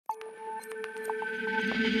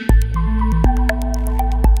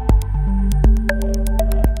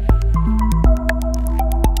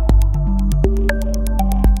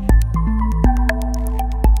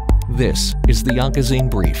This is the Onco'Zine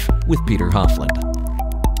Brief with Peter Hofland.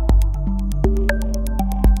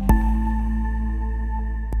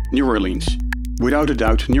 New Orleans. Without a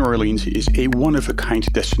doubt, New Orleans is a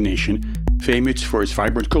one-of-a-kind destination, famous for its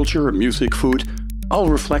vibrant culture, music, food, all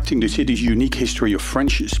reflecting the city's unique history of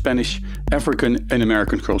French, Spanish, African and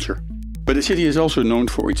American culture. But the city is also known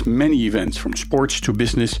for its many events, from sports to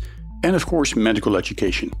business, and of course medical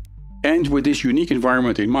education. And with this unique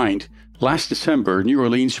environment in mind, last December, New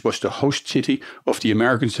Orleans was the host city of the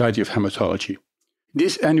American Society of Hematology.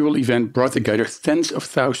 This annual event brought together tens of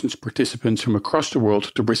thousands of participants from across the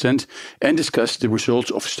world to present and discuss the results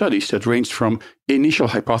of studies that ranged from initial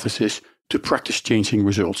hypothesis to practice-changing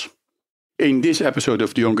results. In this episode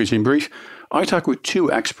of the Onco'Zine Brief, I talk with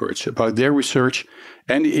two experts about their research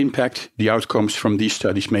and the impact the outcomes from these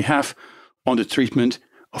studies may have on the treatment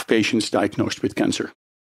of patients diagnosed with cancer.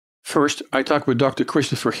 First, I talk with Dr.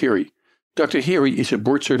 Christopher Heery. Dr. Heery is a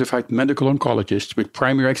board-certified medical oncologist with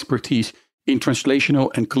primary expertise in translational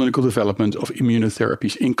and clinical development of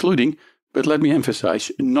immunotherapies, including, but let me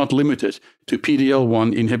emphasize, not limited to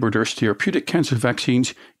PD-L1 inhibitors, therapeutic cancer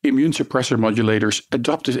vaccines, immune suppressor modulators,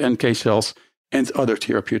 adoptive NK cells, and other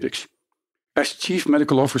therapeutics. As Chief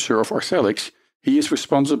Medical Officer of Arcellx, he is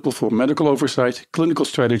responsible for medical oversight, clinical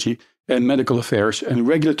strategy, and medical affairs and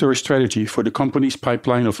regulatory strategy for the company's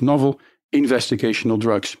pipeline of novel investigational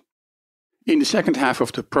drugs. In the second half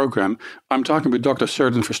of the program, I'm talking with Dr.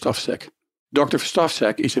 Srdan Verstovsek. Dr.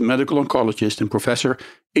 Verstovsek is a medical oncologist and professor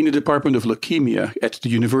in the Department of Leukemia at the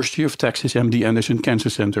University of Texas MD Anderson Cancer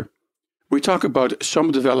Center. We talk about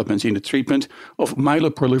some developments in the treatment of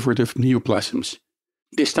myeloproliferative neoplasms.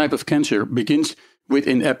 This type of cancer begins with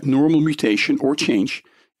an abnormal mutation or change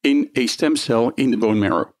in a stem cell in the bone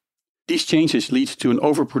marrow. These changes lead to an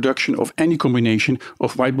overproduction of any combination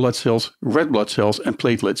of white blood cells, red blood cells, and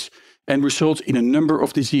platelets, and result in a number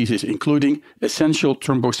of diseases, including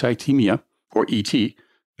essential-thrombocythemia, or ET,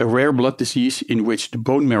 a rare blood disease in which the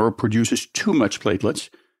bone marrow produces too much platelets,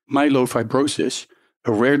 myelofibrosis,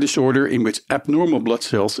 a rare disorder in which abnormal blood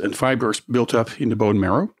cells and fibers build up in the bone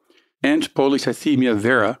marrow, and Polycythemia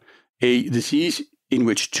Vera, a disease in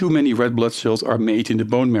which too many red blood cells are made in the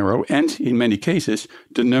bone marrow, and in many cases,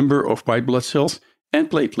 the number of white blood cells and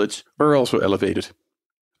platelets are also elevated.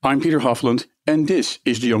 I'm Peter Hofland, and this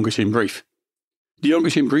is the Onco'Zine Brief. The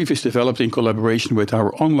Onco'Zine Brief is developed in collaboration with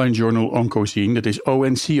our online journal Oncozine, that is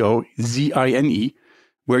Oncozine,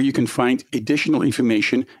 where you can find additional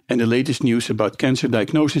information and the latest news about cancer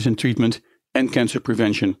diagnosis and treatment and cancer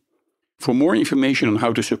prevention. For more information on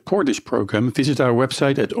how to support this program, visit our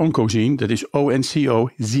website at Onco'Zine, that is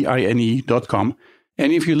Oncozine.com.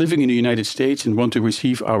 And if you're living in the United States and want to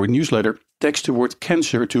receive our newsletter, text the word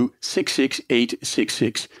cancer to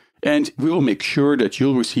 66866, and we will make sure that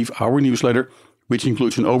you'll receive our newsletter, which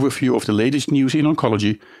includes an overview of the latest news in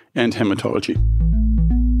oncology and hematology.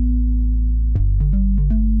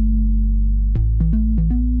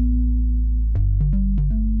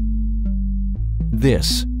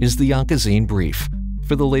 This is the Onco'Zine Brief.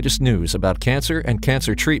 For the latest news about cancer and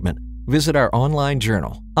cancer treatment, visit our online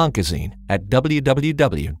journal, Onco'Zine, at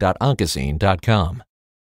www.onco'zine.com.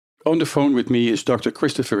 On the phone with me is Dr.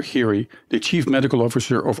 Christopher Heery, the Chief Medical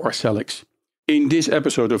Officer of Arcellx. In this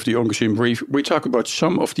episode of the Onco'Zine Brief, we talk about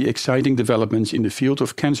some of the exciting developments in the field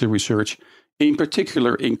of cancer research, in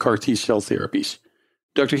particular in CAR T-cell therapies.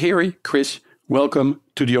 Dr. Heery, Chris, welcome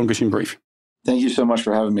to the Onco'Zine Brief. Thank you so much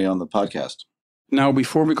for having me on the podcast. Now,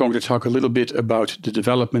 before we're going to talk a little bit about the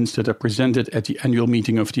developments that are presented at the annual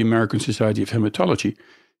meeting of the American Society of Hematology,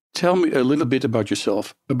 tell me a little bit about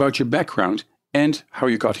yourself, about your background, and how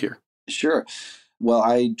you got here. Sure. Well,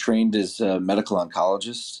 I trained as a medical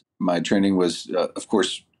oncologist. My training was, of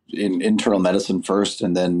course, in internal medicine first,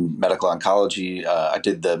 and then medical oncology. I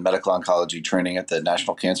did the medical oncology training at the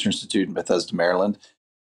National Cancer Institute in Bethesda, Maryland.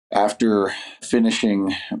 After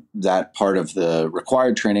finishing that part of the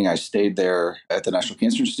required training, I stayed there at the National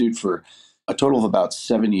Cancer Institute for a total of about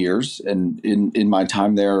 7 years. And in my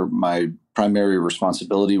time there, my primary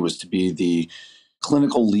responsibility was to be the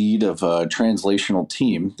clinical lead of a translational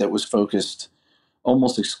team that was focused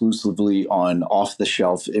almost exclusively on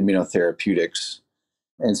off-the-shelf immunotherapeutics.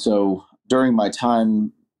 And so during my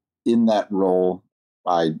time in that role,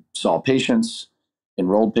 I saw patients,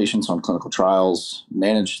 enrolled patients on clinical trials,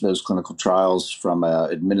 managed those clinical trials from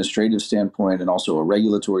an administrative standpoint and also a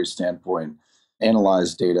regulatory standpoint,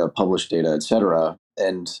 analyzed data, published data, et cetera.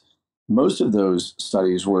 And Most of those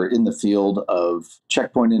studies were in the field of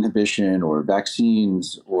checkpoint inhibition or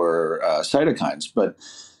vaccines or cytokines. But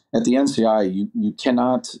at the NCI, you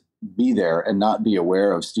cannot be there and not be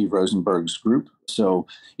aware of Steve Rosenberg's group. So,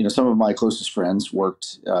 some of my closest friends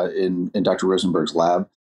worked in Dr. Rosenberg's lab.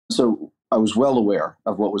 So I was well aware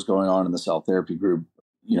of what was going on in the cell therapy group.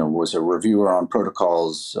 Was a reviewer on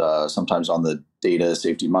protocols, sometimes on the data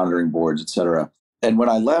safety monitoring boards, et cetera. And when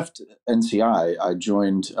I left NCI, I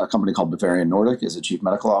joined a company called Bavarian Nordic as a chief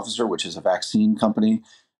medical officer, which is a vaccine company,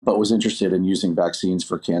 but was interested in using vaccines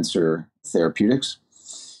for cancer therapeutics.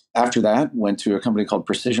 After that, went to a company called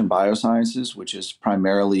Precision Biosciences, which is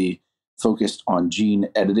primarily focused on gene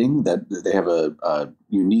editing. That they have a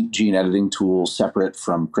unique gene editing tool separate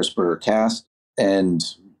from CRISPR-Cas, and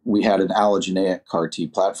we had an allogeneic CAR T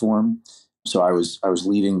platform. So I was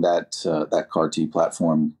leading that CAR T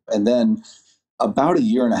platform, and then about a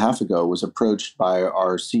year and a half ago, was approached by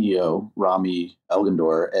our CEO, Rami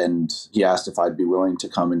Elgandor, and he asked if I'd be willing to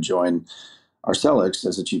come and join Arcellx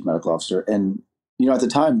as a chief medical officer. And, at the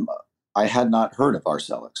time, I had not heard of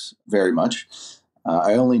Arcellx very much.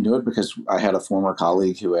 I only knew it because I had a former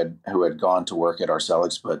colleague who had gone to work at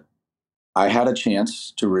Arcellx, but I had a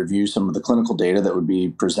chance to review some of the clinical data that would be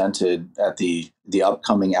presented at the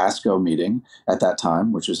upcoming ASCO meeting at that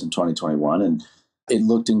time, which was in 2021, and it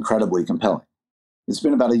looked incredibly compelling. It's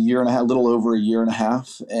been about a year and a half, a little over a year and a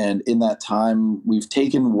half. And in that time, we've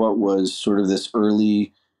taken what was sort of this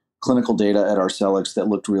early clinical data at Arcellx that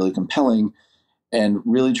looked really compelling and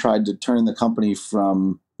really tried to turn the company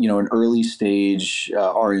from, an early stage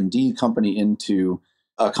R&D company into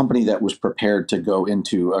a company that was prepared to go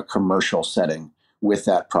into a commercial setting with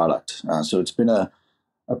that product. So it's been a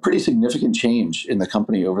pretty significant change in the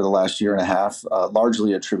company over the last year and a half,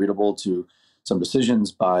 largely attributable to some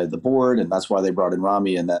decisions by the board, and that's why they brought in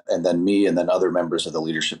Rami and then me and then other members of the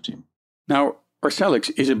leadership team. Now,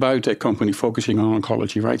 Arcellx is a biotech company focusing on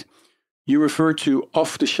oncology, right? You refer to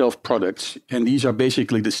off-the-shelf products, and these are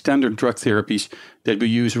basically the standard drug therapies that we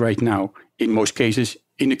use right now, in most cases,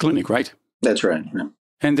 in the clinic, right? That's right. Yeah.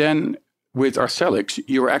 And then with Arcellx,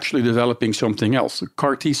 you're actually developing something else,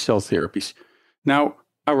 CAR T-cell therapies. Now,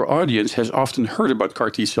 our audience has often heard about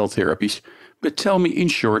CAR T-cell therapies, but tell me in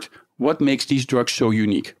short, what makes these drugs so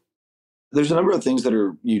unique? There's a number of things that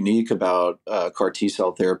are unique about CAR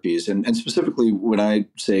T-cell therapies. And specifically, when I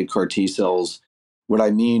say CAR T-cells, what I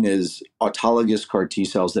mean is autologous CAR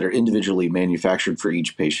T-cells that are individually manufactured for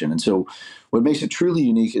each patient. And so what makes it truly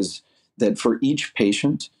unique is that for each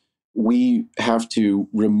patient, we have to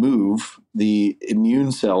remove the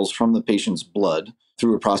immune cells from the patient's blood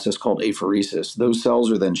through a process called apheresis. Those cells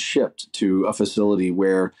are then shipped to a facility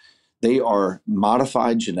where they are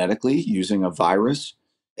modified genetically using a virus,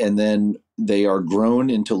 and then they are grown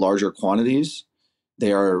into larger quantities.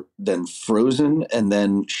 They are then frozen and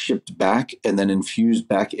then shipped back and then infused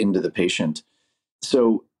back into the patient.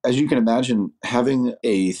 So, as you can imagine, having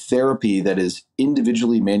a therapy that is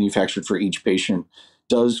individually manufactured for each patient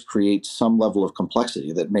does create some level of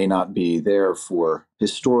complexity that may not be there for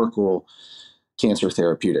historical cancer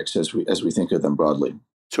therapeutics as we think of them broadly.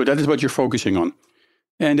 So that is what you're focusing on.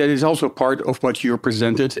 And that is also part of what you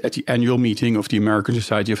presented at the annual meeting of the American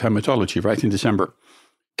Society of Hematology, right, in December.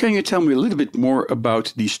 Can you tell me a little bit more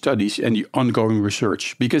about these studies and the ongoing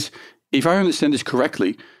research? Because if I understand this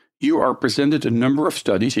correctly, you are presented a number of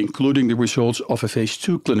studies, including the results of a phase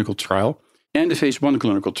 2 clinical trial and a phase 1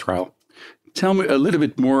 clinical trial. Tell me a little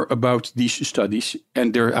bit more about these studies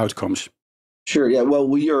and their outcomes. Sure. Yeah. Well,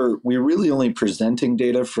 we're really only presenting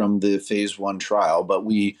data from the phase 1 trial, but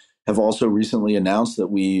we have also recently announced that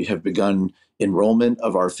we have begun enrollment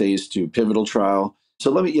of our phase 2 pivotal trial.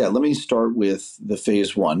 So let me start with the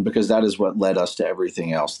phase 1 because that is what led us to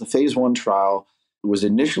everything else. The phase 1 trial was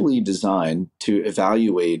initially designed to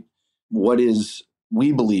evaluate what is,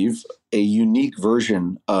 we believe, a unique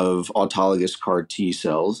version of autologous CAR T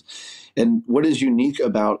cells. And what is unique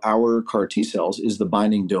about our CAR T cells is the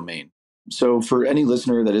binding domain. So for any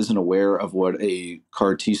listener that isn't aware of what a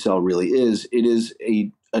CAR T cell really is, it is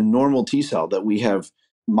a normal T cell that we have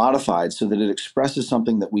modified so that it expresses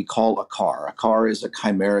something that we call a CAR. A CAR is a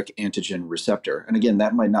chimeric antigen receptor. And again,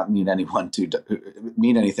 that might not mean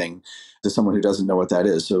anything to someone who doesn't know what that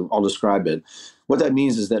is. So I'll describe it. What that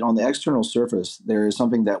means is that on the external surface, there is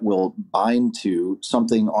something that will bind to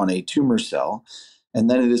something on a tumor cell, and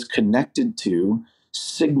then it is connected to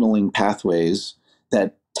signaling pathways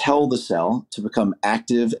that tell the cell to become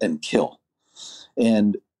active and kill.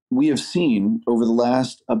 And we have seen over the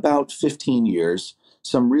last about 15 years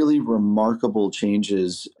some really remarkable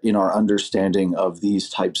changes in our understanding of these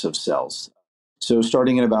types of cells. So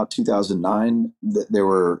starting in about 2009, there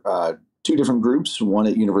were two different groups, one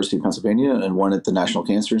at University of Pennsylvania and one at the National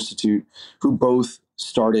Cancer Institute, who both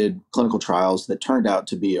started clinical trials that turned out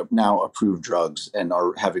to be now approved drugs and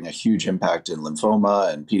are having a huge impact in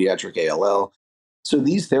lymphoma and pediatric ALL. So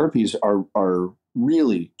these therapies are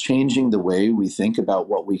really changing the way we think about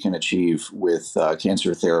what we can achieve with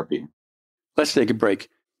cancer therapy. Let's take a break.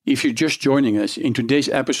 If you're just joining us, in today's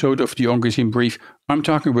episode of the Onco'Zine Brief, I'm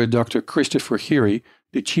talking with Dr. Christopher Heery,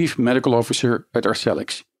 the Chief Medical Officer at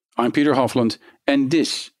Arcellx. I'm Peter Hofland, and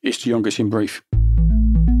this is the Onco'Zine Brief.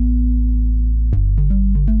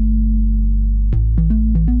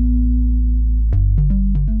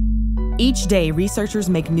 Each day, researchers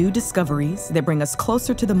make new discoveries that bring us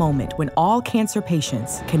closer to the moment when all cancer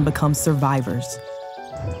patients can become survivors.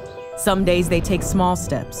 Some days they take small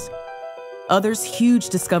steps. Others, huge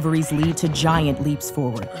discoveries lead to giant leaps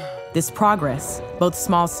forward. This progress, both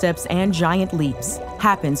small steps and giant leaps,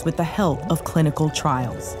 happens with the help of clinical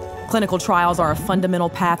trials. Clinical trials are a fundamental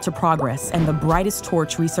path to progress and the brightest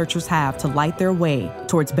torch researchers have to light their way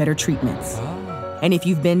towards better treatments. And if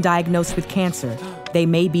you've been diagnosed with cancer, they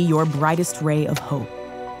may be your brightest ray of hope.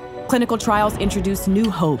 Clinical trials introduce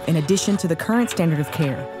new hope in addition to the current standard of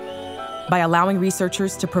care by allowing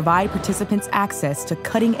researchers to provide participants access to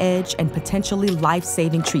cutting-edge and potentially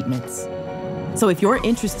life-saving treatments. So if you're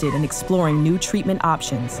interested in exploring new treatment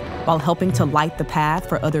options while helping to light the path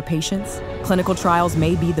for other patients, clinical trials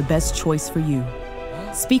may be the best choice for you.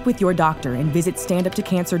 Speak with your doctor and visit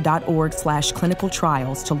standuptocancer.org/clinical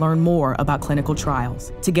trials to learn more about clinical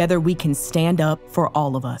trials. Together, we can stand up for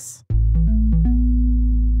all of us.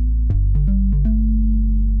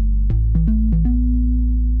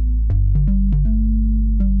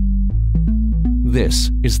 This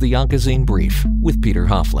is the Onco'Zine Brief with Peter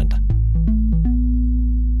Hofland.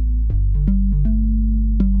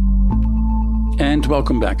 And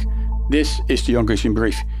welcome back. This is the Onco'Zine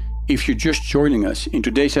Brief. If you're just joining us, in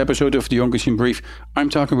today's episode of the Onco'Zine Brief, I'm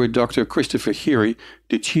talking with Dr. Christopher Heery,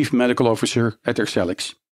 the Chief Medical Officer at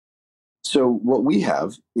Arcellx. So what we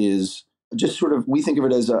have is just sort of, we think of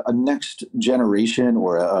it as a next generation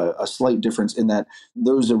or a slight difference in that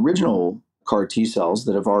those original CAR T cells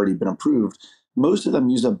that have already been approved, most of them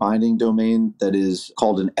use a binding domain that is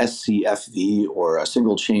called an SCFV or a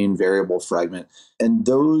single chain variable fragment. And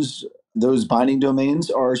those binding domains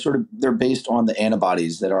are they're based on the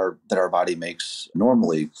antibodies that our body makes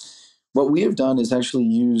normally. What we have done is actually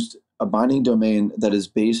used a binding domain that is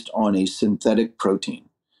based on a synthetic protein.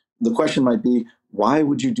 The question might be, why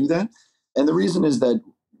would you do that? And the reason is that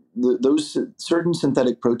those certain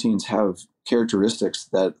synthetic proteins have characteristics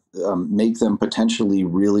that make them potentially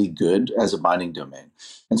really good as a binding domain.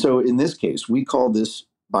 And so in this case, we call this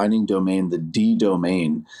binding domain the D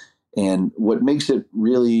domain. And what makes it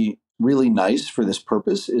really nice for this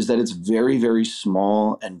purpose is that it's very, very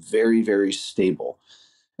small and very, very stable.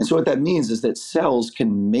 And so what that means is that cells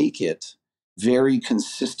can make it very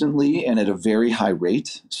consistently and at a very high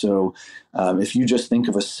rate. So if you just think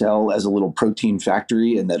of a cell as a little protein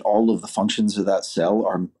factory and that all of the functions of that cell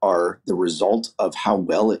are the result of how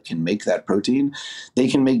well it can make that protein, they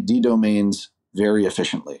can make D domains very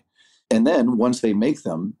efficiently. And then once they make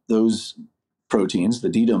them, those proteins, the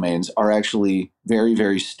D domains, are actually very,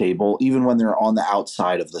 very stable, even when they're on the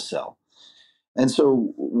outside of the cell. And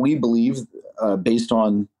so we believe, based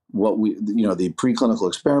on what the preclinical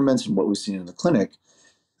experiments and what we've seen in the clinic,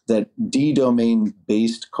 that D domain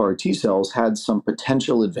based CAR T cells had some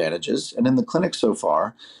potential advantages. And in the clinic so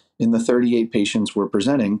far, in the 38 patients we're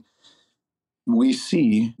presenting, we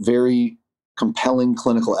see very compelling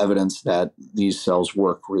clinical evidence that these cells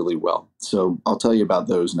work really well. So I'll tell you about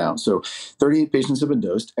those now. So 38 patients have been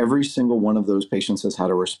dosed. Every single one of those patients has had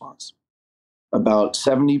a response. About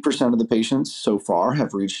 70% of the patients so far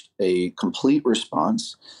have reached a complete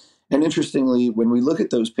response. And interestingly, when we look at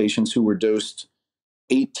those patients who were dosed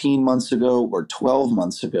 18 months ago or 12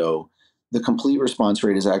 months ago, the complete response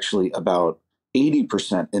rate is actually about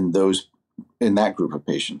 80% in that group of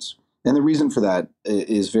patients. And the reason for that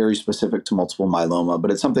is very specific to multiple myeloma,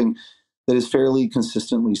 but it's something that is fairly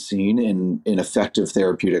consistently seen in effective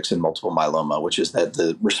therapeutics in multiple myeloma, which is that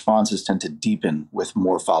the responses tend to deepen with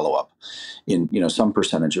more follow-up in some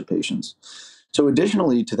percentage of patients. So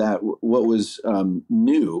additionally to that, what was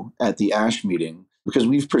new at the ASH meeting, because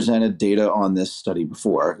we've presented data on this study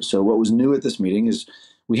before, so what was new at this meeting is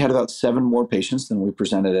we had about 7 more patients than we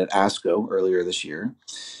presented at ASCO earlier this year.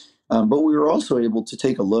 But we were also able to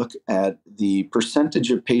take a look at the percentage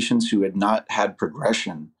of patients who had not had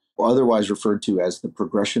progression, or otherwise referred to as the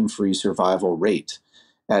progression-free survival rate,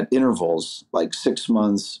 at intervals like 6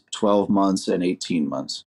 months, 12 months, and 18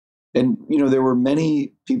 months. And, there were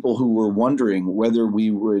many people who were wondering whether we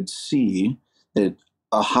would see that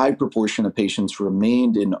a high proportion of patients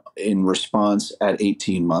remained in response at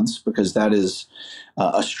 18 months, because that is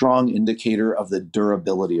a strong indicator of the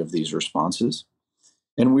durability of these responses.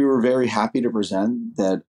 And we were very happy to present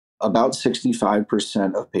that about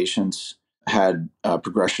 65% of patients had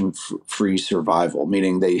progression-free survival,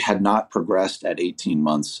 meaning they had not progressed at 18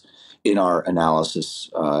 months in our analysis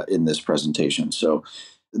in this presentation. So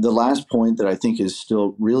the last point that I think is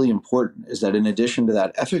still really important is that in addition to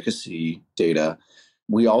that efficacy data,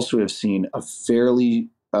 we also have seen a fairly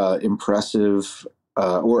impressive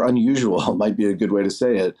or unusual, might be a good way to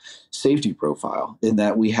say it, safety profile, in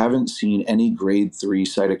that we haven't seen any grade 3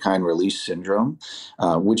 cytokine release syndrome,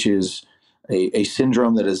 which is a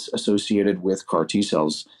syndrome that is associated with CAR T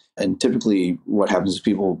cells. And typically what happens is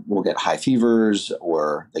people will get high fevers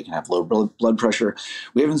or they can have low blood pressure.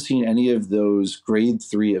 We haven't seen any of those grade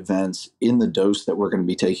 3 events in the dose that we're going to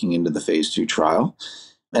be taking into the phase 2 trial.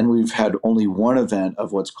 And we've had only one event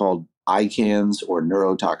of what's called ICANS or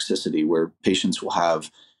neurotoxicity, where patients will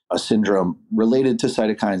have a syndrome related to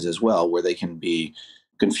cytokines as well, where they can be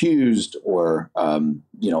confused or,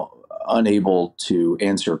 unable to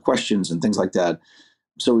answer questions and things like that.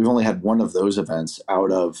 So we've only had one of those events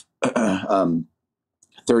out of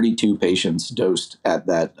 32 patients dosed at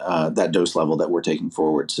that dose level that we're taking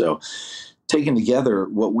forward. So taken together,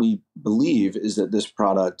 what we believe is that this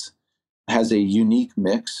product has a unique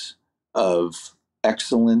mix of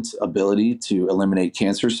excellent ability to eliminate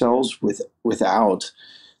cancer cells without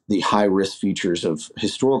the high-risk features of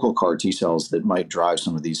historical CAR T cells that might drive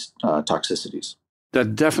some of these toxicities.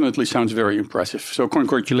 That definitely sounds very impressive. So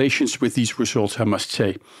congratulations with these results, I must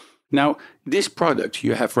say. Now, this product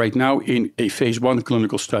you have right now in a phase 1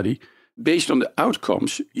 clinical study. Based on the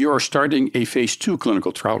outcomes, you are starting a phase 2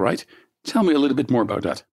 clinical trial, right? Tell me a little bit more about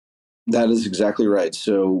that. That is exactly right.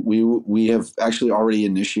 So we have actually already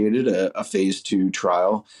initiated a phase 2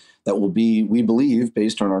 trial that will be, we believe,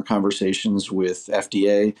 based on our conversations with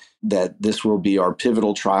FDA, that this will be our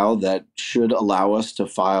pivotal trial that should allow us to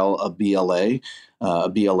file a BLA. A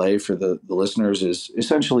BLA, for the listeners, is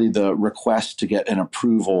essentially the request to get an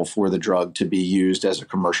approval for the drug to be used as a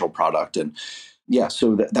commercial product. And yeah,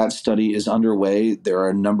 so that study is underway. There are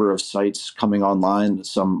a number of sites coming online.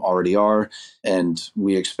 Some already are, and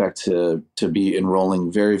we expect to be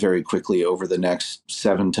enrolling very, very quickly over the next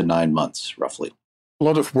 7 to 9 months, roughly. A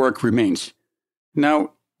lot of work remains.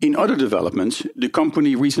 Now, in other developments, the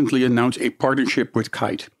company recently announced a partnership with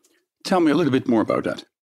Kite. Tell me a little bit more about that.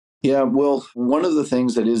 Yeah, well, one of the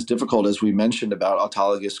things that is difficult, as we mentioned about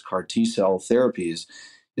autologous CAR T cell therapies,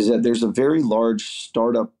 is that there's a very large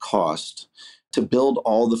startup cost to build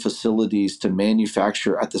all the facilities to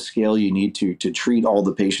manufacture at the scale you need to treat all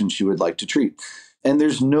the patients you would like to treat. And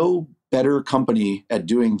there's no better company at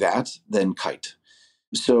doing that than Kite.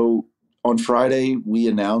 So on Friday, we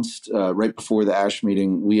announced, right before the ASH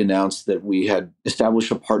meeting, we announced that we had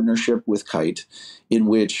established a partnership with Kite, in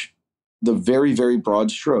which the very, very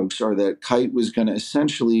broad strokes are that Kite was going to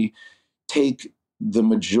essentially take the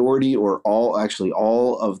majority or all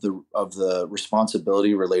of the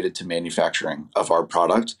responsibility related to manufacturing of our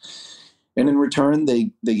product. And in return,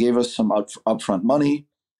 they gave us some upfront money.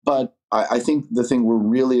 But I think the thing we're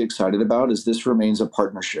really excited about is this remains a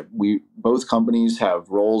partnership. Both companies have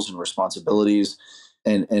roles and responsibilities,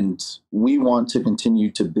 and we want to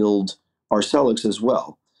continue to build Arcellx as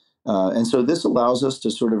well. And so this allows us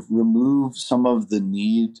to sort of remove some of the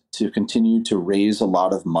need to continue to raise a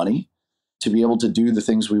lot of money to be able to do the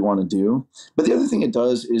things we want to do. But the other thing it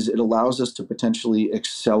does is it allows us to potentially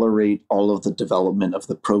accelerate all of the development of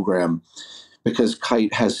the program, because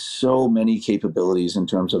Kite has so many capabilities in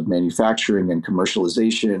terms of manufacturing and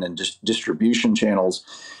commercialization and distribution channels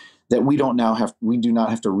that we do not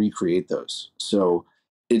have to recreate those. So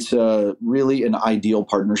it's really an ideal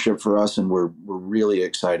partnership for us, and we're really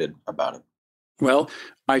excited about it. Well,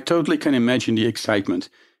 I totally can imagine the excitement.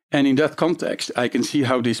 And in that context, I can see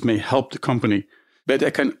how this may help the company. But I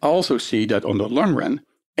can also see that on the long run,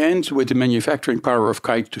 and with the manufacturing power of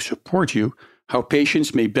Kite to support you, how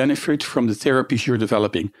patients may benefit from the therapies you're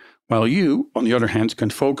developing, while you, on the other hand, can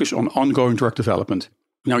focus on ongoing drug development.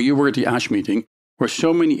 Now, you were at the ASH meeting, where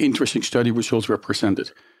so many interesting study results were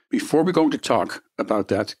presented. Before we're going to talk about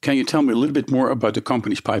that, can you tell me a little bit more about the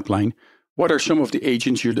company's pipeline? What are some of the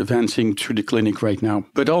agents you're advancing through the clinic right now?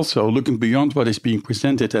 But also, looking beyond what is being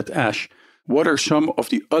presented at ASH, what are some of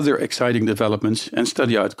the other exciting developments and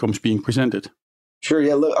study outcomes being presented? Sure.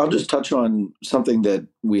 Yeah. Look, I'll just touch on something that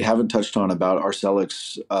we haven't touched on about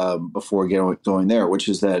Arcellx before going there, which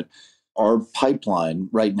is that our pipeline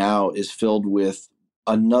right now is filled with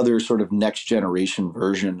another sort of next generation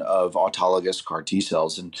version of autologous CAR T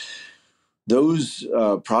cells. And those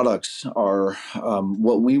products are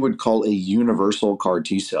what we would call a universal CAR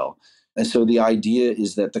T cell. And so the idea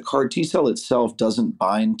is that the CAR T cell itself doesn't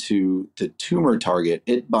bind to the tumor target.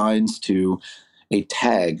 It binds to a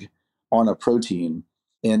tag on a protein.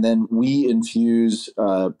 And then we infuse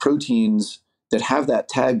proteins that have that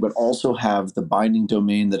tag, but also have the binding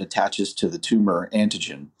domain that attaches to the tumor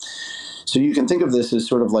antigen. So you can think of this as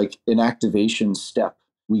sort of like an activation step.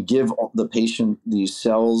 We give the patient these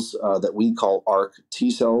cells that we call ARC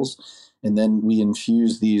T cells, and then we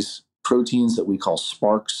infuse these proteins that we call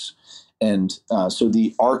SPARCs. And so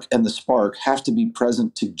the ARC and the SPARC have to be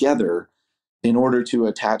present together in order to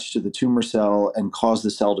attach to the tumor cell and cause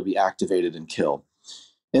the cell to be activated and kill.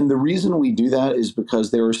 And the reason we do that is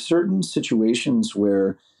because there are certain situations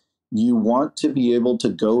where you want to be able to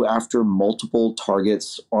go after multiple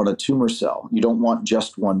targets on a tumor cell. You don't want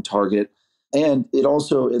just one target. And it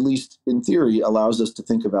also, at least in theory, allows us to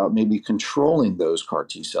think about maybe controlling those CAR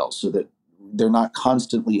T cells so that they're not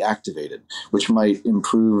constantly activated, which might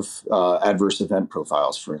improve adverse event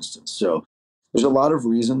profiles, for instance. So there's a lot of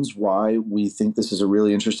reasons why we think this is a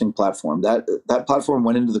really interesting platform. That platform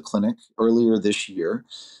went into the clinic earlier this year,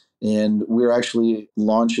 and we're actually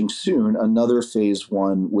launching soon another phase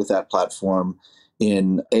 1 with that platform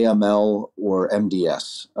in AML or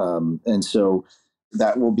MDS. And so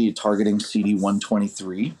that will be targeting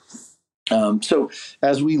CD123. So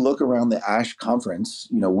as we look around the ASH conference,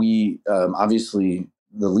 we obviously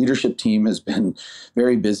the leadership team has been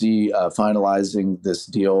very busy finalizing this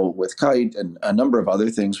deal with Kite and a number of other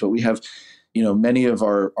things, but we have, many of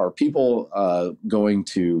our people going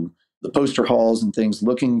to the poster halls and things,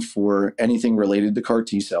 looking for anything related to CAR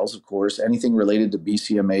T cells, of course, anything related to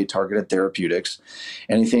BCMA targeted therapeutics,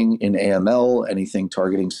 anything in AML, anything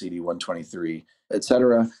targeting CD123, et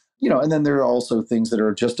cetera. And then there are also things that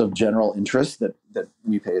are just of general interest that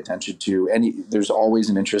we pay attention to. There's always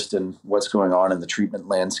an interest in what's going on in the treatment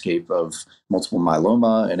landscape of multiple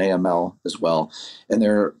myeloma and AML as well. And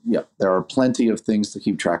there are plenty of things to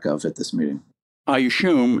keep track of at this meeting. I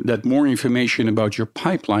assume that more information about your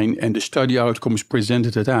pipeline and the study outcomes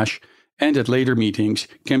presented at ASH and at later meetings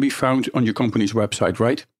can be found on your company's website,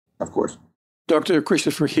 right? Of course. Dr.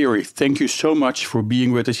 Christopher Heery, thank you so much for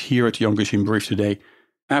being with us here at the Onco'Zine Brief today.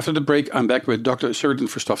 After the break, I'm back with Dr. Srdan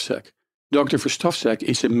Verstovsek. Dr. Verstovsek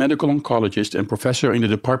is a medical oncologist and professor in the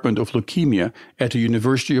Department of Leukemia at the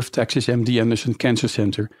University of Texas MD Anderson Cancer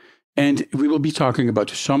Center, and we will be talking about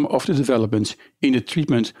some of the developments in the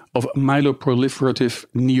treatment of myeloproliferative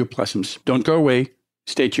neoplasms. Don't go away.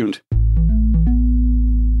 Stay tuned.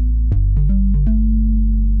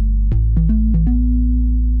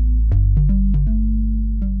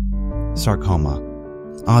 Sarcoma.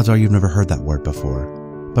 Odds are you've never heard that word before.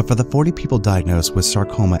 But for the 40 people diagnosed with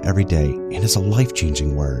sarcoma every day, it is a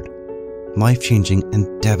life-changing word. Life-changing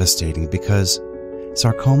and devastating because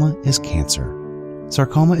sarcoma is cancer.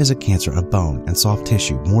 Sarcoma is a cancer of bone and soft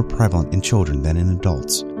tissue more prevalent in children than in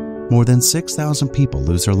adults. More than 6,000 people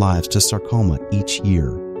lose their lives to sarcoma each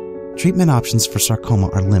year. Treatment options for sarcoma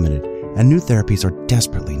are limited, and new therapies are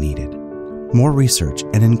desperately needed. More research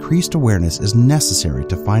and increased awareness is necessary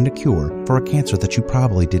to find a cure for a cancer that you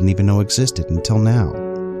probably didn't even know existed until now.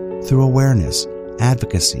 Through awareness,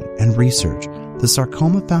 advocacy, and research, the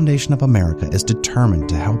Sarcoma Foundation of America is determined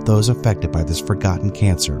to help those affected by this forgotten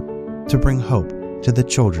cancer, to bring hope to the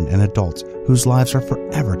children and adults whose lives are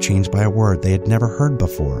forever changed by a word they had never heard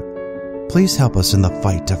before. Please help us in the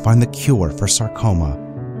fight to find the cure for sarcoma.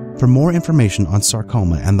 For more information on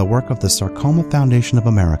sarcoma and the work of the Sarcoma Foundation of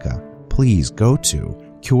America, please go to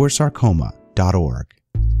curesarcoma.org.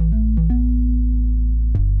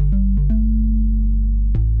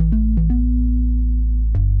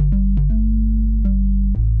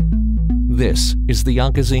 This is the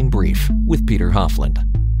Onco'Zine Brief with Peter Hofland.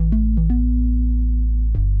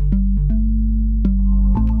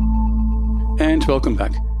 And welcome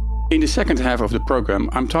back. In the second half of the program,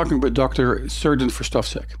 I'm talking with Dr. Srdan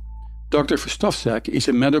Verstovsek. Dr. Verstovsek is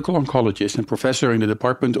a medical oncologist and professor in the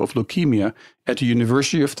Department of Leukemia at the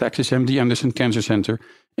University of Texas MD Anderson Cancer Center,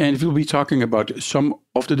 and we'll be talking about some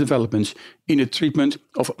of the developments in the treatment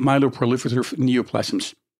of myeloproliferative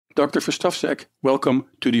neoplasms. Dr. Verstovsek, welcome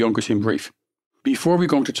to the Onco'Zine Brief. Before we're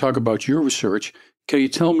going to talk about your research, can you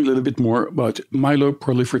tell me a little bit more about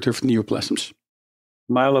myeloproliferative neoplasms?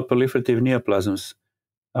 Myeloproliferative neoplasms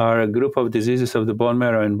are a group of diseases of the bone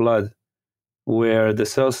marrow and blood where the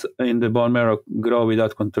cells in the bone marrow grow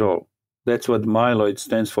without control. That's what myeloid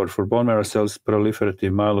stands for bone marrow cells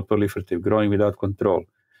proliferative, myeloproliferative, growing without control.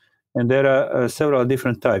 And there are several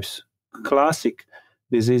different types. Classic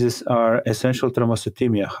diseases are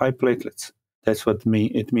essential-thrombocythemia, high platelets. That's what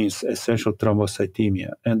it means,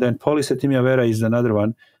 essential-thrombocythemia. And then Polycythemia Vera is another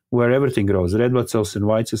one where everything grows, red blood cells and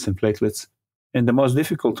white cells and platelets. And the most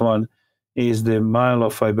difficult one is the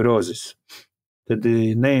myelofibrosis.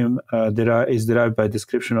 The name is derived by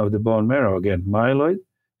description of the bone marrow, again, myeloid,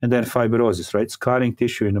 and then fibrosis, right? Scarring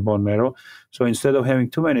tissue in the bone marrow. So instead of having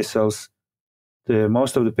too many cells,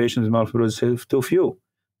 most of the patients with myelofibrosis have too few.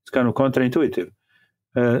 It's kind of counterintuitive.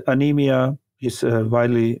 Anemia is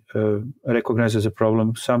widely recognized as a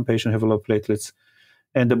problem. Some patients have low platelets.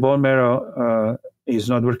 And the bone marrow is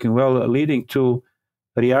not working well, leading to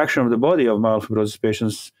a reaction of the body of myelofibrosis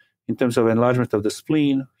patients in terms of enlargement of the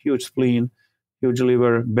spleen, huge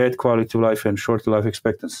liver, bad quality of life, and short life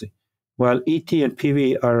expectancy. While ET and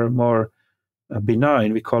PV are more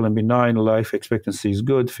benign, we call them benign, life expectancy is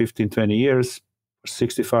good, 15, 20 years.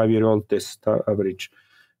 65-year-old, this average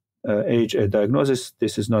age at diagnosis,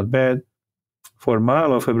 this is not bad. For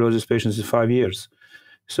myelofibrosis patients, it's 5 years.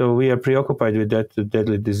 So we are preoccupied with that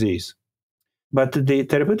deadly disease. But the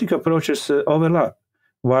therapeutic approaches overlap.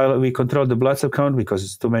 While we control the blood cell count because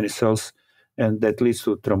it's too many cells, and that leads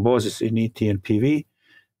to thrombosis in ET and PV,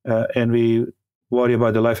 and we worry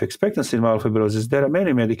about the life expectancy in myelofibrosis, there are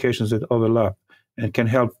many medications that overlap and can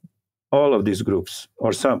help all of these groups,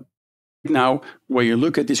 or some. Now, when you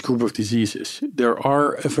look at this group of diseases, there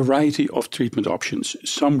are a variety of treatment options,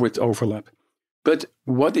 some with overlap. But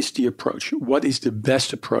what is the approach? What is the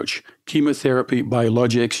best approach? Chemotherapy,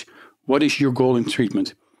 biologics? What is your goal in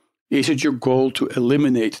treatment? Is it your goal to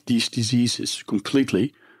eliminate these diseases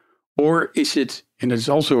completely? Or is it, and it's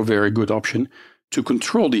also a very good option, to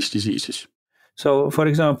control these diseases? So, for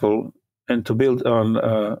example, and to build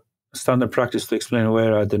on standard practice to explain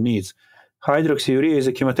where are the needs, hydroxyurea is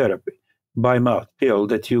a chemotherapy by mouth pill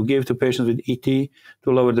that you give to patients with ET to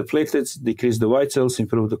lower the platelets, decrease the white cells,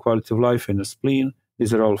 improve the quality of life in the spleen.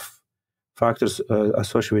 These are all factors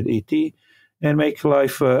associated with ET, and make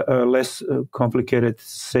life less complicated,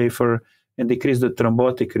 safer, and decrease the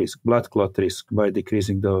thrombotic risk, blood clot risk, by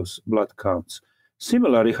decreasing those blood counts.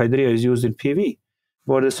 Similarly, Hydrea is used in PV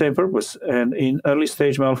for the same purpose, and in early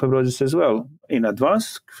stage myelofibrosis as well. In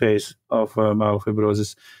advanced phase of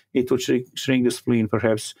myelofibrosis, it would shrink the spleen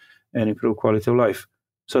perhaps and improve quality of life.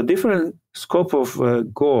 So different scope of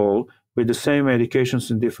goal with the same medications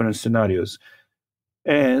in different scenarios.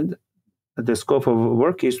 And the scope of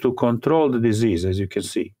work is to control the disease, as you can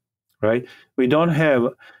see, right? We don't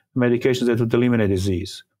have medications that would eliminate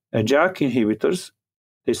disease. JAK inhibitors,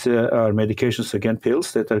 these are medications, again,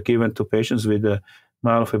 pills that are given to patients with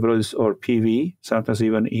myelofibrosis or PV, sometimes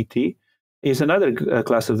even ET, is another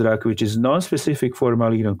class of drug which is non-specific for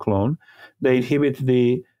malignant clone. They inhibit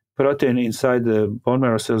the protein inside the bone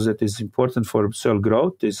marrow cells that is important for cell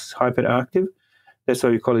growth, is hyperactive. That's why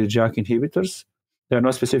we call it JAK inhibitors. They are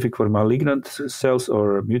not specific for malignant cells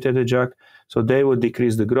or mutated JAK, so they would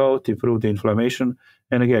decrease the growth, improve the inflammation,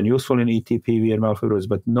 and again, useful in ET, PV, and myelofibrosis,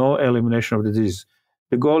 but no elimination of the disease.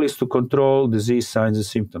 The goal is to control disease signs and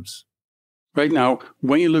symptoms. Right now,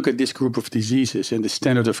 when you look at this group of diseases and the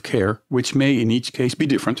standard of care, which may in each case be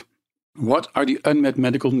different, what are the unmet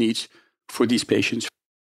medical needs for these patients?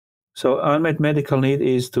 So unmet medical need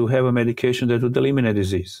is to have a medication that would eliminate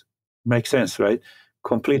disease. Makes sense, right?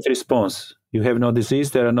 Complete response. You have no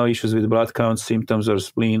disease, there are no issues with blood counts, symptoms, or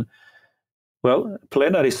spleen. Well,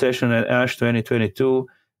 plenary session at ASH 2022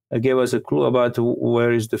 gave us a clue about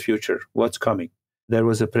where is the future, what's coming. There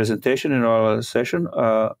was a presentation in our session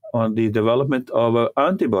on the development of an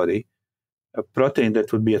antibody, a protein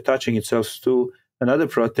that would be attaching itself to another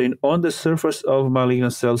protein on the surface of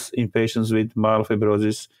malignant cells in patients with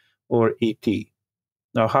myelofibrosis or ET.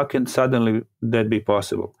 Now, how can suddenly that be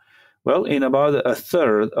possible? Well, in about a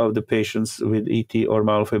third of the patients with ET or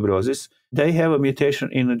myelofibrosis, they have a mutation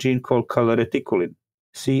in a gene called calreticulin,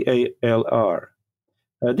 CALR.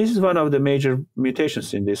 This is one of the major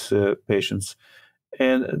mutations in these patients.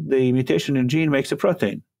 And the mutation in gene makes a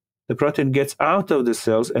protein. The protein gets out of the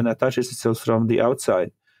cells and attaches itself from the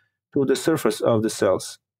outside to the surface of the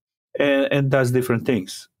cells and does different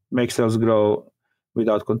things, makes cells grow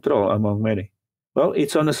without control, among many. Well,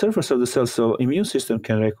 it's on the surface of the cell, so immune system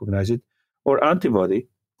can recognize it, or antibody,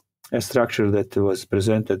 a structure that was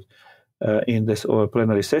presented in this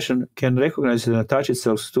plenary session, can recognize it and attach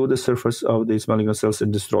itself to the surface of these malignant cells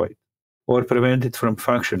and destroy it, or prevent it from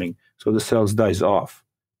functioning, so the cells dies off.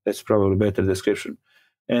 That's probably a better description.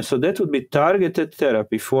 And so that would be targeted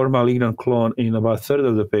therapy for malignant clone in about a third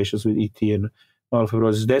of the patients with ET and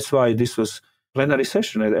myelofibrosis. That's why this was plenary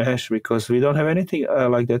session at ASH, because we don't have anything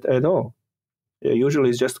like that at all. Usually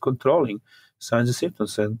it's just controlling signs and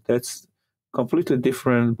symptoms, and that's completely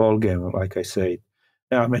different ballgame, like I said.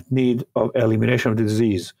 Unmet need of elimination of the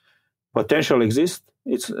disease. Potential exists.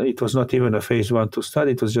 It was not even a phase 1-2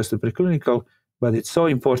 study. It was just a preclinical, but it's so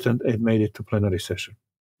important it made it to plenary session.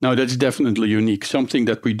 Now, that's definitely unique, something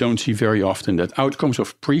that we don't see very often, that outcomes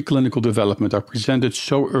of preclinical development are presented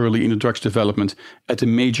so early in the drug's development at a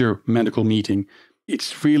major medical meeting.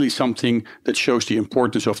 It's really something that shows the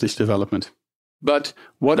importance of this development. But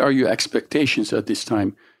what are your expectations at this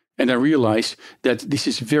time? And I realize that this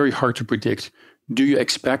is very hard to predict. Do you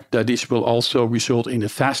expect that this will also result in a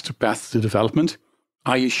faster path to development?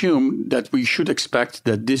 I assume that we should expect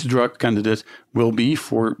that this drug candidate will be,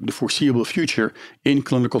 for the foreseeable future, in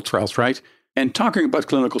clinical trials, right? And talking about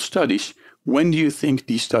clinical studies, when do you think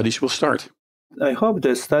these studies will start? I hope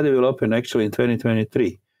the study will open actually in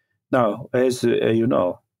 2023. Now, as you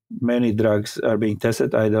know, many drugs are being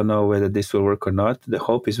tested. I don't know whether this will work or not. The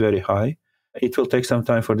hope is very high. It will take some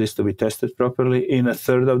time for this to be tested properly. In a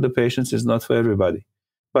third of the patients, it's not for everybody.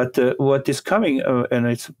 But what is coming, and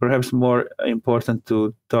it's perhaps more important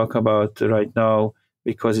to talk about right now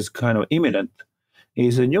because it's kind of imminent,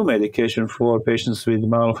 is a new medication for patients with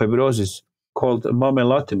myelofibrosis called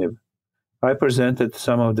momelotinib. I presented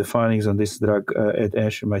some of the findings on this drug at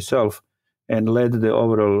ASH myself and led the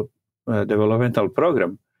overall developmental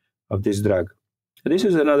program of this drug. This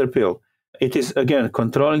is another pill. It is, again,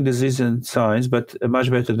 controlling disease and signs, but much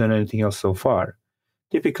better than anything else so far.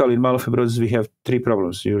 Typically, in myelofibrosis, we have 3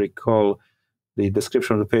 problems. You recall the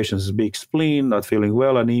description of the patient's big spleen, not feeling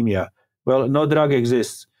well, anemia. Well, no drug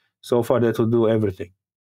exists so far that will do everything,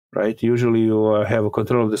 right? Usually you have a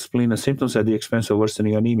control of the spleen and symptoms at the expense of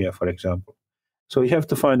worsening anemia, for example. So you have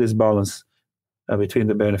to find this balance between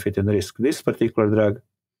the benefit and the risk. This particular drug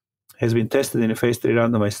has been tested in a phase 3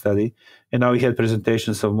 randomized study, and now we had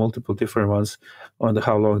presentations of multiple different ones on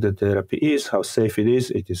how long the therapy is, how safe it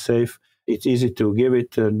is. It is safe. It's easy to give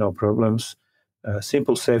it, no problems.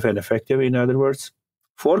 Simple, safe, and effective, in other words.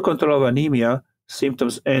 For control of anemia,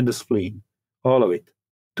 symptoms, and the spleen, all of it,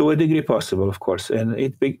 to a degree possible, of course. And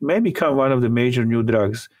it may become one of the major new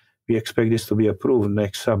drugs. We expect this to be approved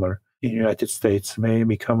next summer in the United States, may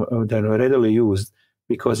become then readily used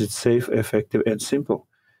because it's safe, effective, and simple.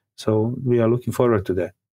 So we are looking forward to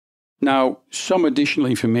that. Now, some additional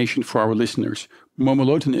information for our listeners.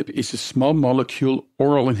 Momelotinib is a small molecule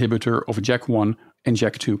oral inhibitor of JAK1 and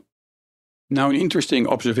JAK2. Now, an interesting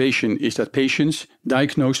observation is that patients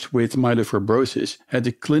diagnosed with myelofibrosis had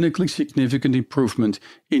a clinically significant improvement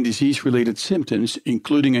in disease-related symptoms,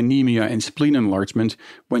 including anemia and spleen enlargement,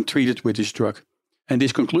 when treated with this drug. And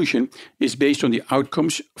this conclusion is based on the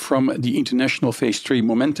outcomes from the international phase 3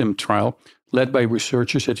 Momentum trial led by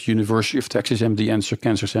researchers at the University of Texas MD Anderson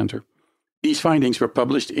Cancer Center. These findings were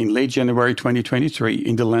published in late January 2023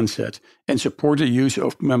 in The Lancet and support the use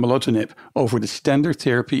of momelotinib over the standard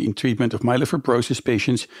therapy in treatment of myelofibrosis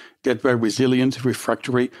patients that were resilient,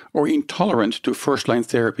 refractory, or intolerant to first-line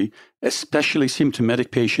therapy, especially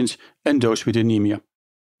symptomatic patients and those with anemia.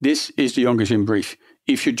 This is the Onco'Zine Brief.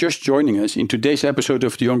 If you're just joining us in today's episode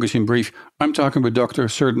of the Onco'Zine Brief, I'm talking with Dr.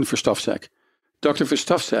 Srdan Verstovsek. Dr.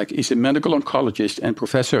 Verstovsek is a medical oncologist and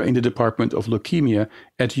professor in the Department of Leukemia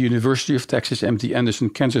at the University of Texas MD Anderson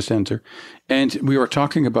Cancer Center, and we are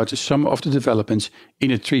talking about some of the developments in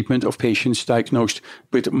the treatment of patients diagnosed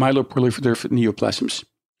with myeloproliferative neoplasms.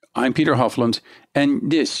 I'm Peter Hofland, and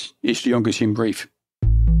this is the Onco'Zine Brief.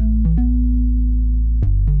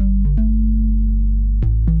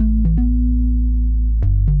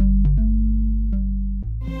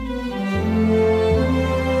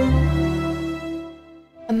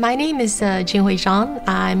 My name is Jinhui Zhang.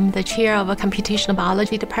 I'm the chair of a computational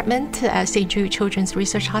biology department at St. Jude Children's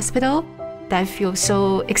Research Hospital. I feel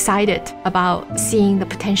so excited about seeing the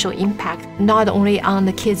potential impact, not only on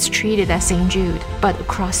the kids treated at St. Jude, but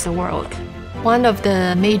across the world. One of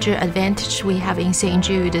the major advantages we have in St.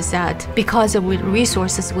 Jude is that because of the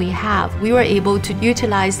resources we have, we were able to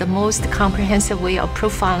utilize the most comprehensive way of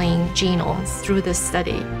profiling genomes through this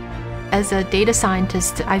study. As a data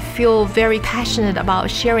scientist, I feel very passionate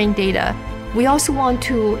about sharing data. We also want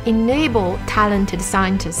to enable talented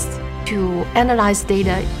scientists to analyze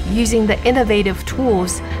data using the innovative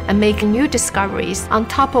tools and make new discoveries on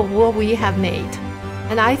top of what we have made.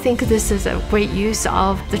 And I think this is a great use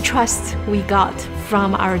of the trust we got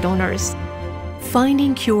from our donors.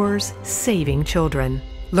 Finding cures, saving children.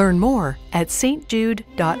 Learn more at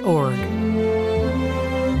stjude.org.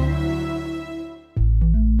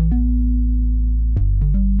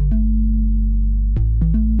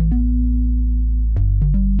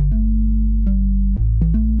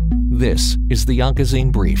 This is the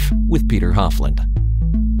Onco'Zine Brief with Peter Hofland.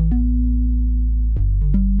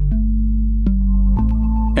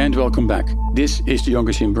 And welcome back. This is the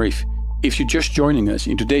Onco'Zine Brief. If you're just joining us,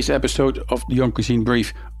 in today's episode of the Onco'Zine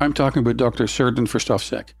Brief, I'm talking with Dr. Srdan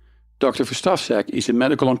Verstovsek. Dr. Verstovsek is a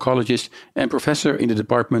medical oncologist and professor in the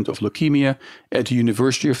Department of Leukemia at the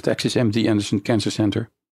University of Texas MD Anderson Cancer Center.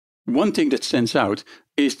 One thing that stands out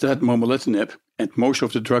is that momelotinib and most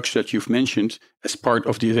of the drugs that you've mentioned as part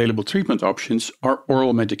of the available treatment options are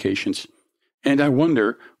oral medications. And I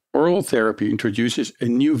wonder, oral therapy introduces a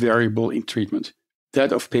new variable in treatment,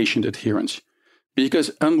 that of patient adherence.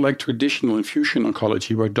 Because unlike traditional infusion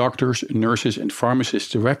oncology, where doctors, nurses, and pharmacists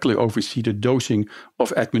directly oversee the dosing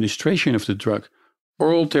of administration of the drug,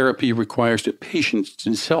 oral therapy requires the patients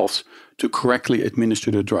themselves to correctly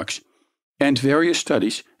administer the drugs. And various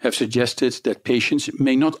studies have suggested that patients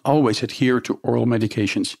may not always adhere to oral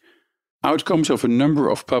medications. Outcomes of a number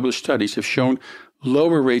of published studies have shown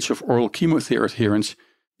lower rates of oral chemotherapy adherence.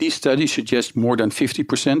 These studies suggest more than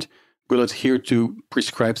 50% will adhere to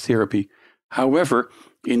prescribed therapy. However,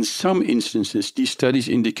 in some instances, these studies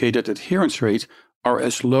indicate that adherence rates are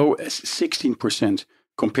as low as 16%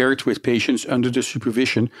 compared with patients under the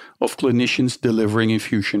supervision of clinicians delivering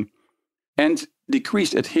infusion. And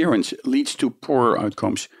decreased adherence leads to poorer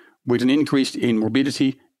outcomes, with an increase in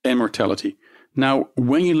morbidity and mortality. Now,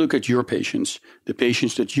 when you look at your patients, the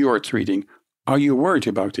patients that you are treating, are you worried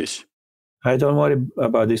about this? I don't worry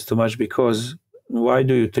about this too much because why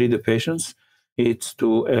do you treat the patients? It's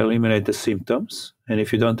to eliminate the symptoms. And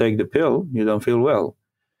if you don't take the pill, you don't feel well.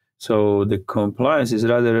 So the compliance is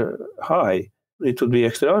rather high. It would be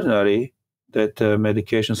extraordinary that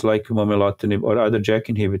medications like momelotinib or other JAK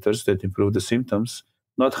inhibitors that improve the symptoms,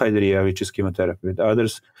 not Hydrea, which is chemotherapy, but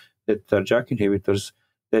others that are JAK inhibitors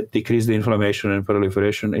that decrease the inflammation and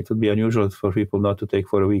proliferation, it would be unusual for people not to take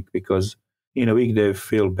for a week because in a week they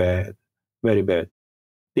feel bad, very bad.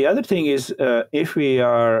 The other thing is if we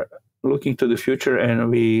are looking to the future and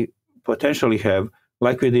we potentially have,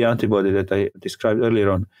 like with the antibody that I described earlier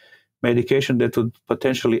on, medication that would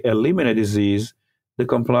potentially eliminate disease, the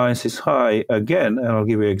compliance is high again, and I'll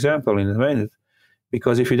give you an example in a minute,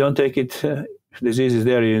 because if you don't take it, disease is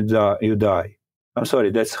there, you die. I'm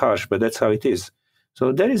sorry, that's harsh, but that's how it is.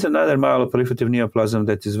 So there is another myeloproliferative neoplasm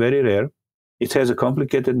that is very rare. It has a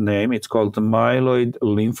complicated name. It's called the myeloid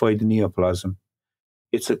lymphoid neoplasm.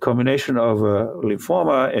 It's a combination of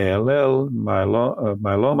lymphoma, ALL,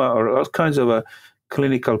 myeloma, or all kinds of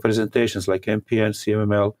clinical presentations like MPN,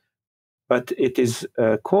 CMML. But it is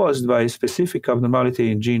caused by a specific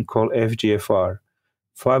abnormality in gene called FGFR,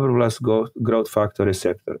 fibroblast growth factor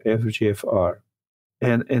receptor, FGFR.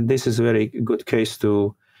 And this is a very good case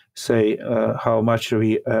to say how much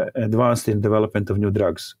we advanced in development of new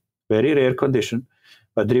drugs. Very rare condition,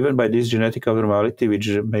 but driven by this genetic abnormality, which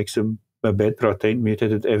makes a bad protein,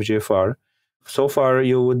 mutated FGFR. So far,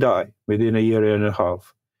 you would die within a year and a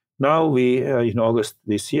half. Now we, in August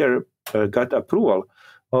this year, got approval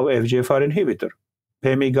of FGFR inhibitor,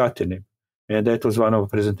 pemigatinib. And that was one of the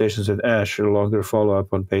presentations at ASH, a longer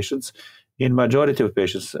follow-up on patients. In majority of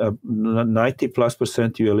patients,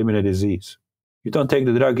 90+% you eliminate disease. You don't take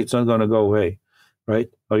the drug, it's not going to go away, right?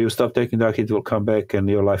 Or you stop taking the drug, it will come back and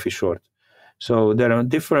your life is short. So there are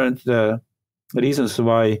different reasons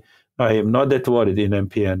why I am not that worried in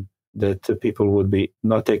MPN that people would be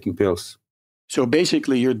not taking pills. So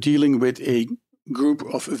basically, you're dealing with a group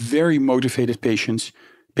of very motivated patients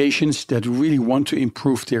that really want to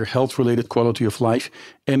improve their health-related quality of life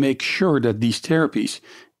and make sure that these therapies,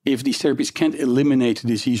 if these therapies can't eliminate the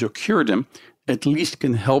disease or cure them, at least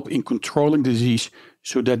can help in controlling the disease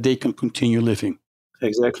so that they can continue living.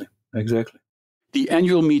 Exactly. The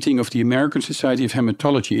annual meeting of the American Society of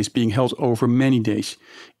Hematology is being held over many days.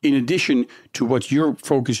 In addition to what you're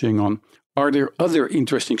focusing on, are there other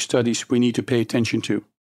interesting studies we need to pay attention to?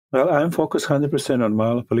 Well, I'm focused 100% on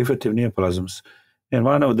myeloproliferative neoplasms. And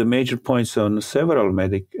one of the major points on several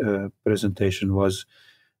presentation was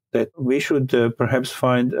that we should perhaps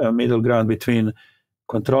find a middle ground between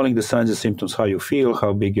controlling the signs and symptoms, how you feel,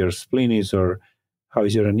 how big your spleen is, or how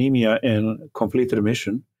is your anemia, and complete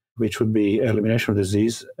remission, which would be elimination of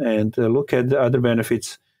disease, and look at the other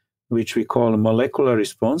benefits, which we call molecular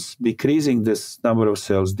response, decreasing this number of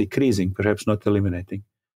cells, perhaps not eliminating,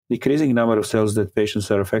 decreasing number of cells that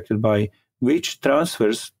patients are affected by, which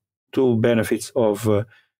transfers to benefits of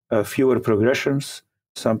fewer progressions.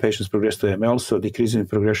 Some patients progress to ML, so decreasing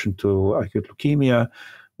progression to acute leukemia,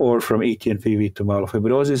 or from ET and PV to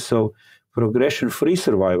myelofibrosis. So progression-free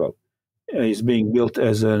survival is being built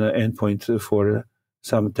as an endpoint for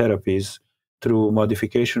some therapies through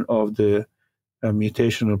modification of the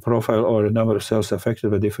mutational profile or a number of cells affected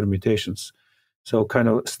by different mutations. So kind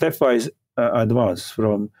of stepwise advance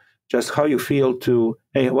from just how you feel to,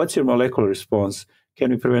 hey, what's your molecular response?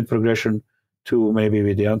 Can we prevent progression to maybe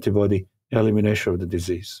with the antibody elimination of the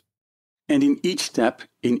disease? And in each step,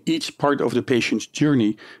 in each part of the patient's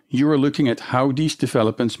journey, you are looking at how these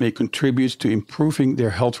developments may contribute to improving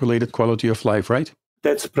their health-related quality of life, right?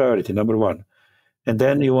 That's priority, number one. And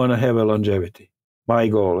then you want to have a longevity. My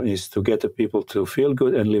goal is to get the people to feel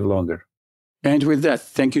good and live longer. And with that,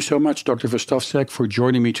 thank you so much, Dr. Verstovsek, for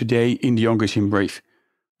joining me today in the Onco'Zine Brief.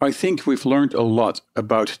 I think we've learned a lot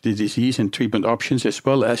about the disease and treatment options, as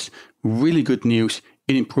well as really good news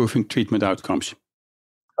in improving treatment outcomes.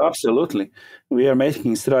 Absolutely. We are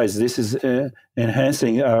making strides. This is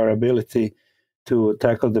enhancing our ability to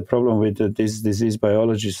tackle the problem with this disease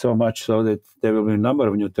biology so much so that there will be a number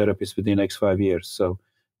of new therapies within the next 5 years. So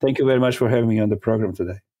thank you very much for having me on the program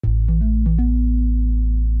today.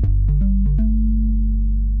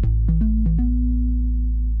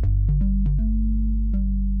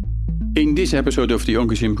 In this episode of the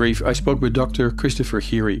Onco'Zine Brief, I spoke with Dr. Christopher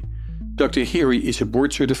Heery. Dr. Heery is a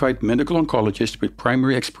board-certified medical oncologist with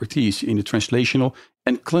primary expertise in the translational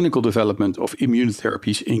and clinical development of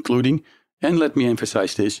immunotherapies, including, and let me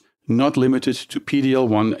emphasize this, not limited to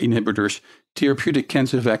PD-L1 inhibitors, therapeutic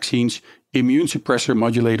cancer vaccines, immune suppressor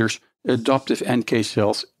modulators, adoptive NK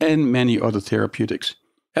cells, and many other therapeutics.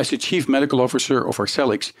 As the Chief Medical Officer of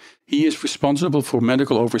Arcellx, he is responsible for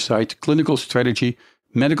medical oversight, clinical strategy,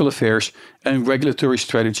 medical affairs, and regulatory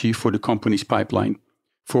strategy for the company's pipeline.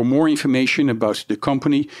 For more information about the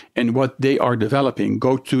company and what they are developing,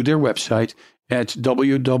 go to their website at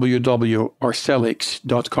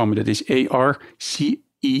www.arcellx.com. That is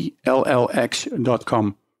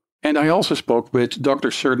ARCELLX.com. And I also spoke with Dr.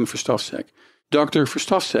 Srdan Verstovsek. Dr.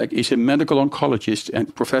 Verstovsek is a medical oncologist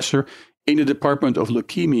and professor in the Department of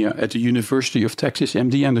Leukemia at the University of Texas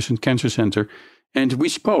MD Anderson Cancer Center, and we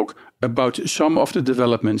spoke about some of the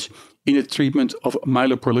developments in the treatment of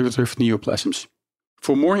myeloproliferative neoplasms.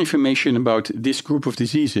 For more information about this group of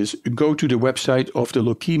diseases, go to the website of the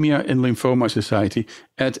Leukemia and Lymphoma Society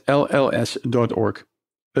at lls.org.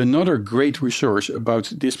 Another great resource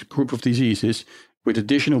about this group of diseases, with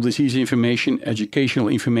additional disease information, educational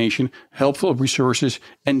information, helpful resources,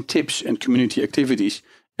 and tips and community activities,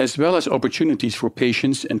 as well as opportunities for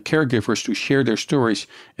patients and caregivers to share their stories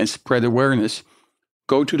and spread awareness,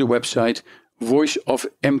 go to the website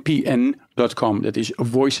voiceofmpn.com. That is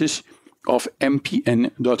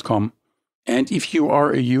voicesofmpn.com. And if you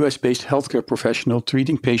are a US-based healthcare professional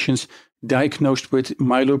treating patients diagnosed with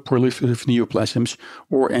myeloproliferative neoplasms,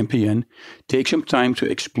 or MPN, take some time to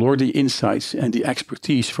explore the insights and the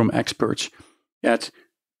expertise from experts at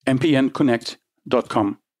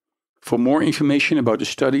mpnconnect.com. For more information about the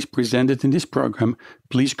studies presented in this program,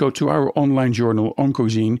 please go to our online journal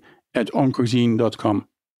Onco'Zine at onco'zine.com.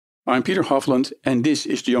 I'm Peter Hofland, and this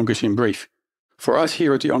is the Onco'Zine Brief. For us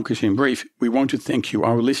here at the Onco'Zine Brief, we want to thank you,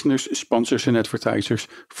 our listeners, sponsors, and advertisers,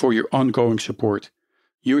 for your ongoing support.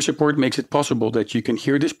 Your support makes it possible that you can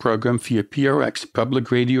hear this program via PRX Public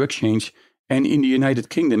Radio Exchange and in the United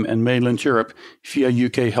Kingdom and mainland Europe via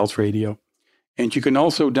UK Health Radio. And you can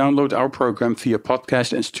also download our program via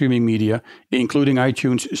podcast and streaming media, including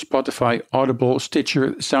iTunes, Spotify, Audible,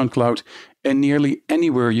 Stitcher, SoundCloud, and nearly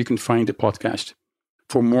anywhere you can find a podcast.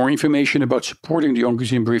 For more information about supporting the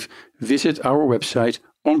Onco'Zine Brief, visit our website,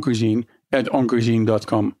 Onco'Zine, at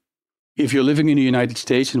onco'zine.com. If you're living in the United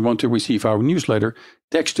States and want to receive our newsletter,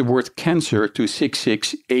 text the word cancer to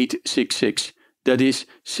 66866. That is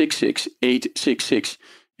 66866.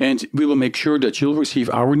 And we will make sure that you'll receive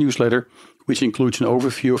our newsletter, which includes an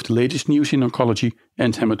overview of the latest news in oncology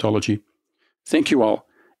and hematology. Thank you all,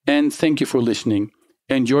 and thank you for listening.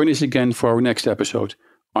 And join us again for our next episode.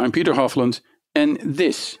 I'm Peter Hofland, and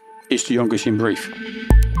this is the Onco'Zine Brief.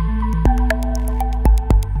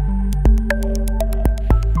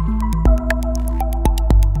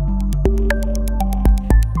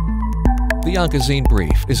 The Onco'Zine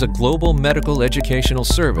Brief is a global medical educational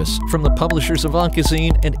service from the publishers of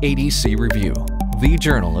Onco'Zine and ADC Review, the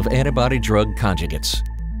journal of antibody-drug conjugates.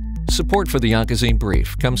 Support for the Onco'Zine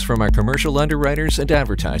Brief comes from our commercial underwriters and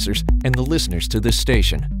advertisers and the listeners to this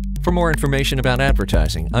station. For more information about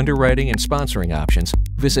advertising, underwriting, and sponsoring options,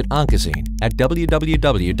 visit Onco'Zine at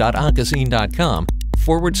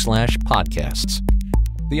www.onco'zine.com/podcasts.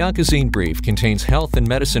 The Onco'Zine Brief contains health and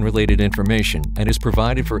medicine-related information and is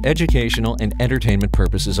provided for educational and entertainment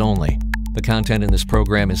purposes only. The content in this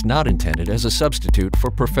program is not intended as a substitute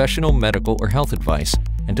for professional medical or health advice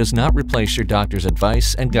and does not replace your doctor's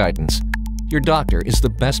advice and guidance. Your doctor is the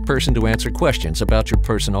best person to answer questions about your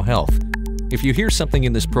personal health. If you hear something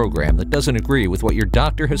in this program that doesn't agree with what your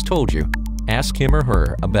doctor has told you, ask him or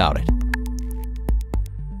her about it.